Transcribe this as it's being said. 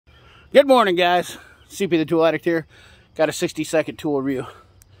Good morning, guys. CP the Tool Addict here. Got a 60-second tool review.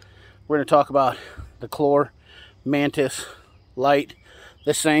 We're going to talk about the Chlor Mantis light.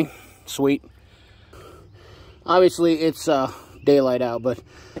 This thing, sweet. Obviously, it's daylight out, but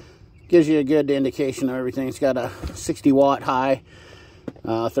gives you a good indication of everything. It's got a 60-watt high,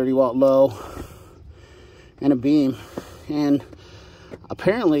 30-watt low, and a beam. And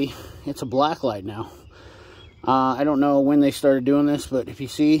apparently, it's a black light now. I don't know when they started doing this, but if you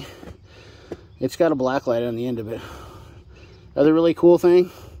see, it's got a black light on the end of it. Other really cool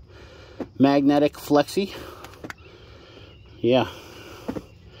thing, magnetic flexi. Yeah,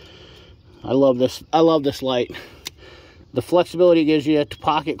 I love this. I love this light. The flexibility gives you a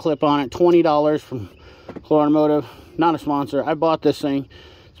pocket clip on it. $20 from Chlor Automotive. Not a sponsor. I bought this thing.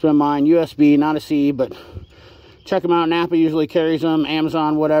 It's been mine. USB, not a C, but check them out. Napa usually carries them.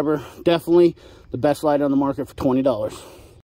 Amazon, whatever. Definitely the best light on the market for $20.